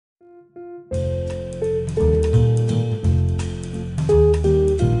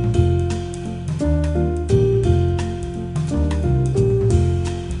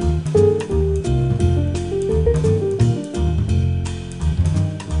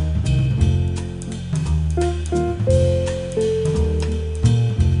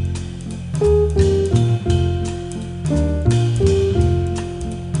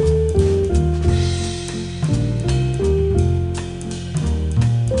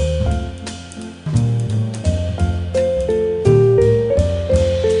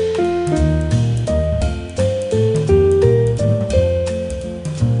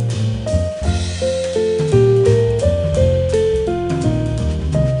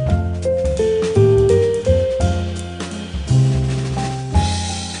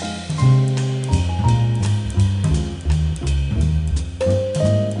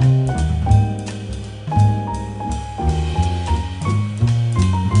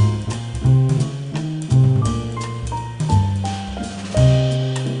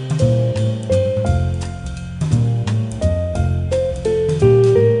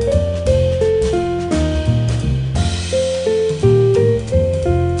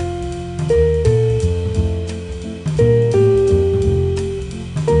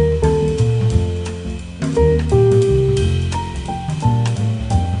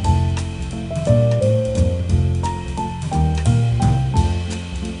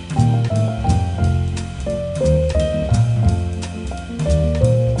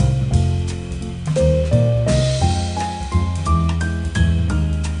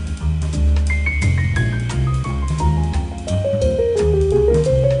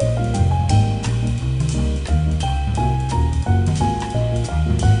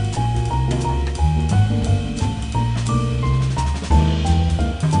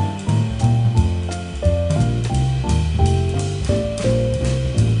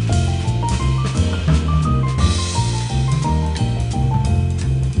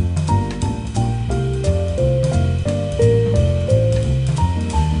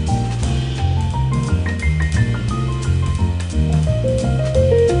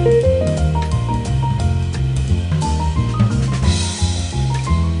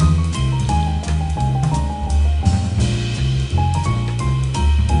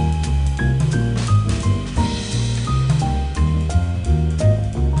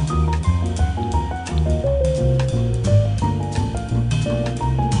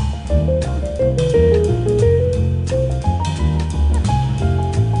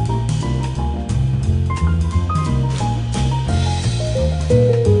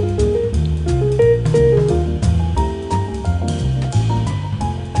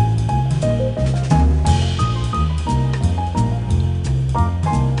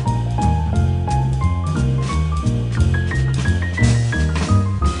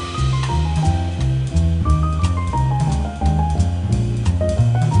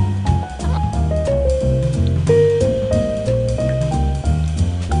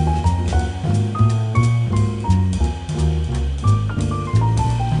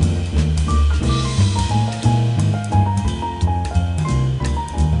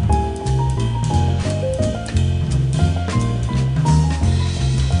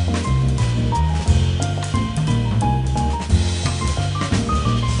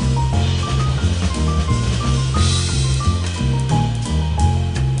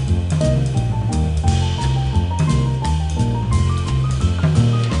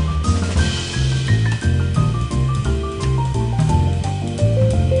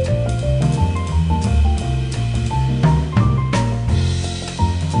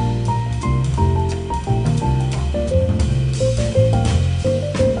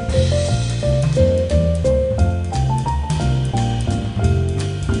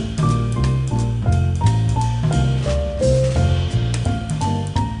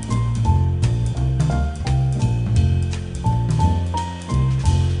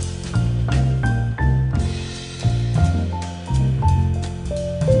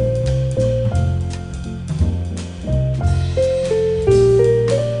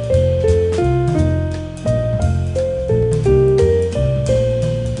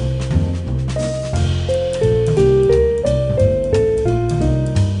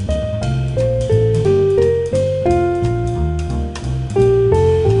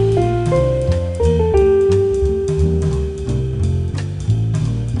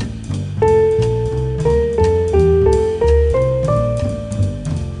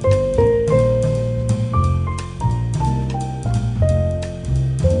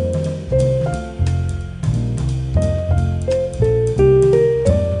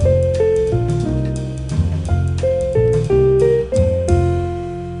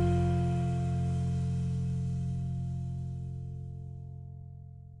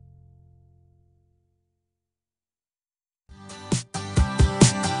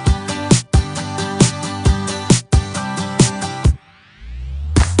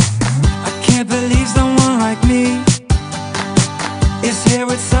can't believe someone like me is here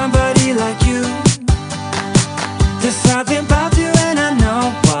with somebody like you. There's something about you and I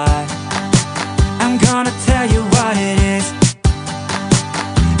know why. I'm gonna tell you what it is.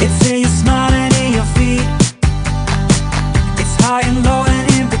 It's in your smile and in your feet. It's high and low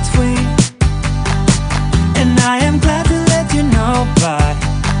and in between. And I am glad to let you know, but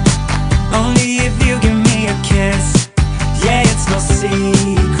only if you give me a kiss. Yeah, it's no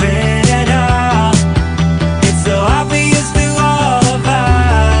secret at all. It's so obvious to all of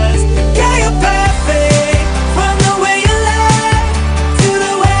us. Yeah, you're perfect, from the way you laugh to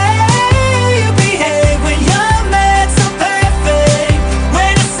the way you behave when you're mad. So perfect,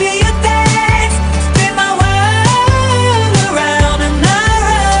 when I see you dance, spin my world around and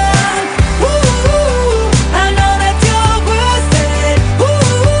around. Ooh, I know that you're worth it.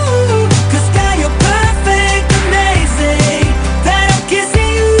 Ooh, 'cause girl, you're perfect, amazing. That I'm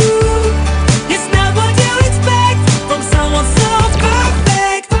kissing you, it's not what you expect from someone so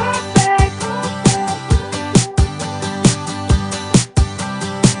perfect.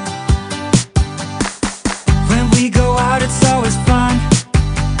 When we go out, it's always fun.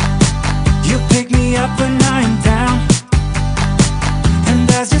 You pick me up when I am down, and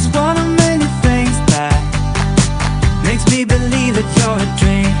that's just one of many things that makes me believe that you're a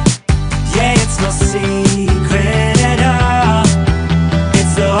dream. Yeah, it's no secret at all.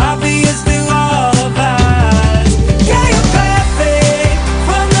 It's so obvious to all of us. Yeah, you're perfect,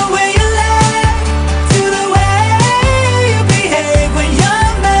 from the way you laugh to the way you behave when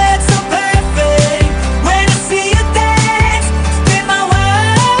you're mad. So perfect, when I see you dance, spin my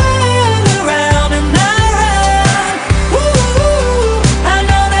world around and around. Ooh, I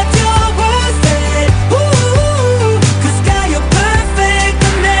know that you're worth it. Ooh, 'cause girl, you're perfect,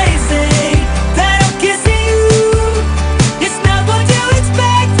 amazing. That I'm kissing you, it's not what you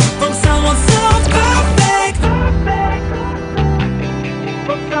expect from someone so perfect.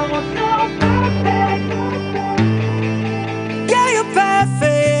 From someone so perfect. Yeah, you're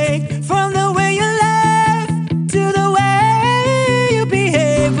perfect, from the way you laugh to the way you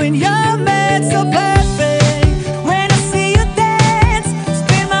behave when you're